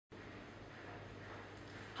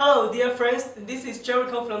Hello dear friends, this is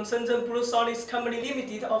Jericho from Shenzhen Bluesolid Company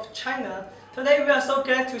Limited of China. Today we are so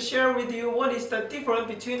glad to share with you what is the difference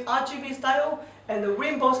between RGB style and the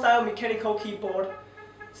Rainbow style mechanical keyboard.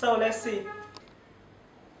 So let's see.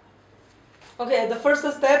 Okay, the first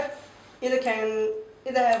step, it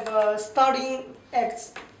have a starting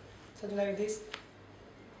X, something like this.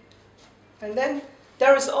 And then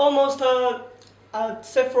there is almost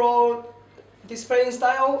several displaying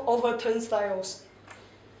style over 10 styles.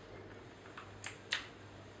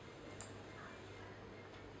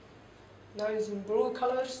 Now it's in blue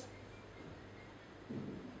colors.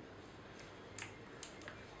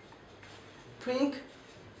 Pink.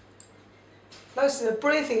 Now it's a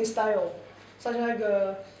breathing style, such like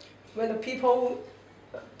when the people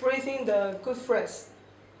breathing the good fresh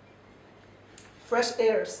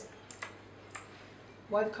airs.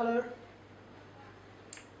 White color.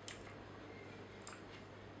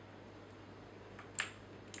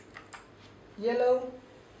 Yellow.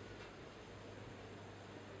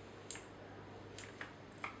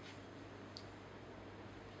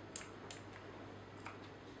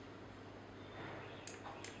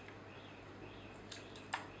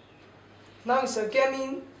 Now it's a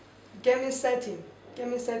gaming setting.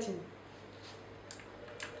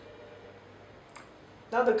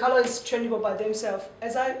 Now the color is changeable by themselves.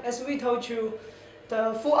 As we told you,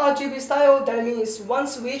 the full RGB style, that means one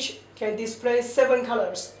switch can display 7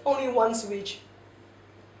 colors. Only one switch.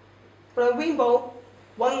 For the Rainbow,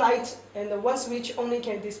 one light and one switch only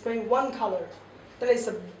can display 1 color. That is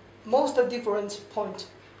the most different point.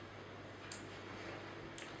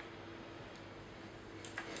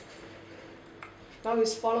 Now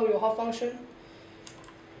is follow your hot function.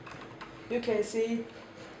 You can see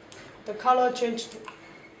the color changed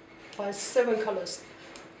by 7 colors.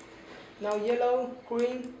 Now yellow,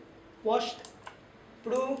 green, washed,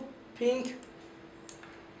 blue, pink.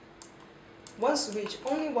 One switch,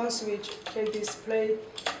 only one switch can display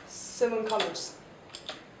 7 colors.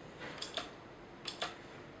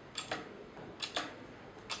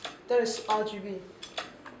 That is RGB.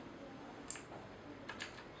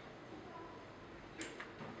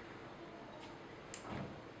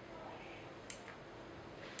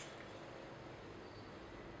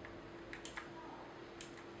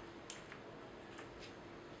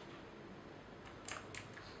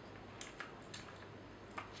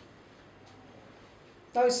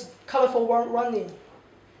 Now it's colorful running.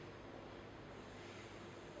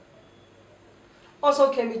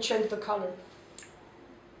 Also can be changed the color.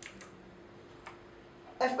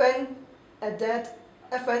 FN, add,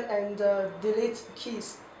 FN and delete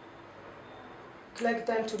keys. Click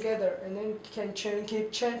them together and then can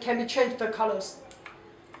be changed the colors.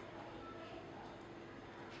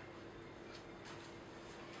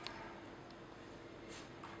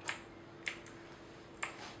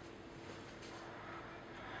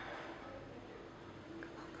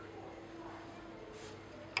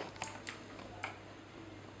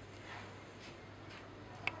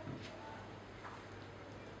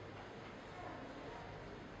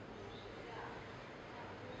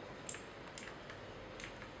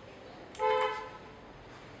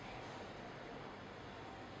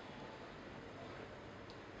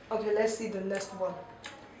 Okay, let's see the next one.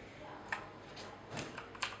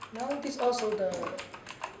 Now this also the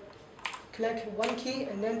click one key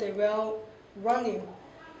and then they will running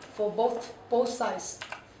for both sides.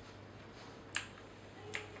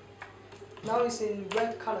 Now it's in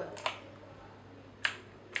red color.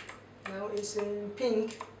 Now it's in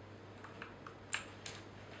pink.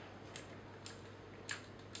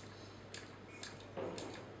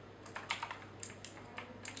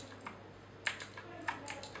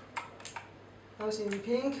 Now it's in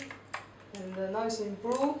pink, and now it's in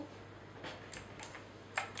blue.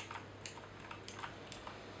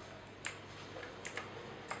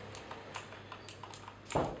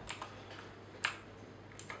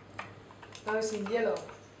 Now it's in yellow.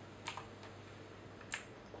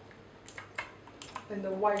 And the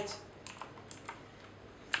white.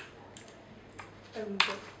 And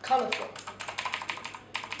the colorful.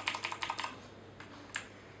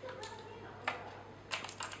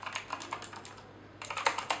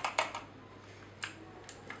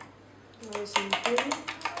 Now it's in green,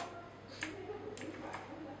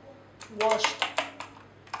 washed,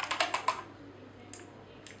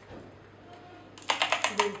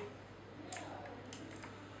 blue.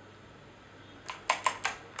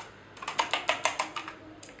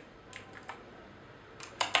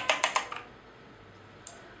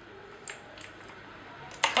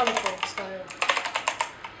 Colorful style.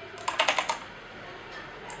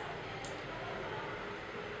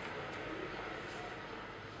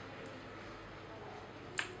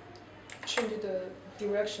 change the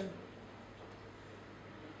direction.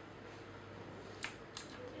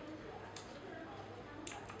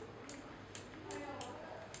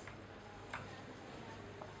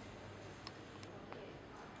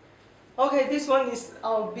 Okay, this one is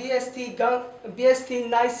our BST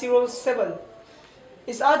 907.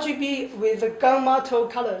 It's RGB with the gunmetal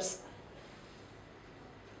colors.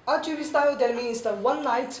 RGB style, that means that one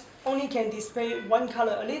light only can display one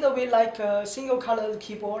color, a little bit like a single color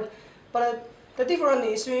keyboard. But the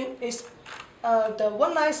difference is the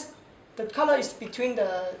one light, the color is between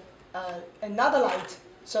the another light.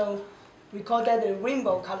 So we call that the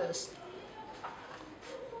rainbow colors.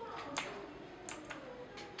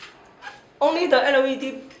 Only the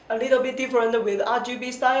LED a little bit different with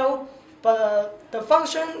RGB style, but the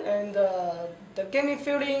function and the gaming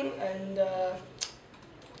feeling and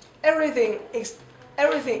everything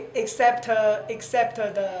except the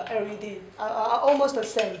LED are almost the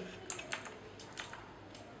same.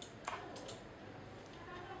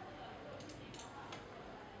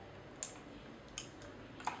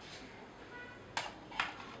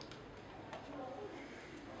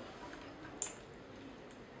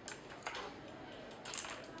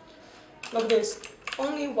 Like this,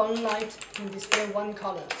 only one light can display one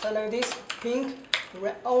color. So like this, pink,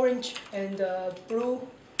 red, orange, and blue,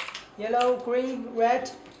 yellow, green, red.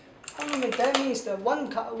 Only that means the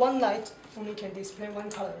one light only can display one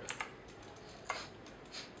color.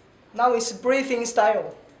 Now it's breathing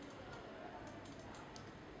style.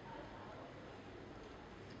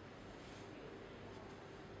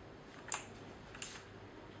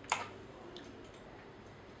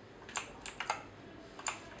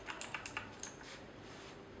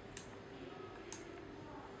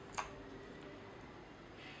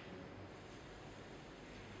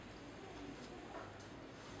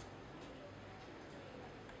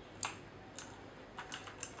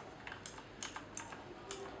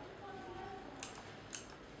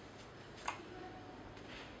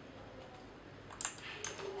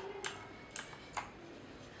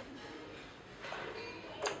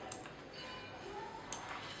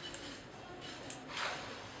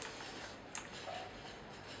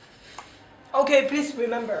 Okay, please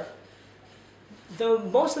remember, the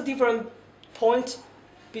most different point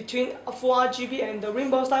between a full RGB and the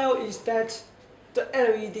rainbow style is that the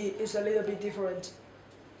LED is a little bit different.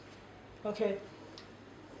 Okay,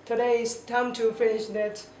 today is time to finish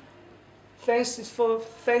that.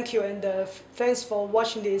 Thank you and thanks for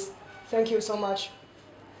watching this. Thank you so much.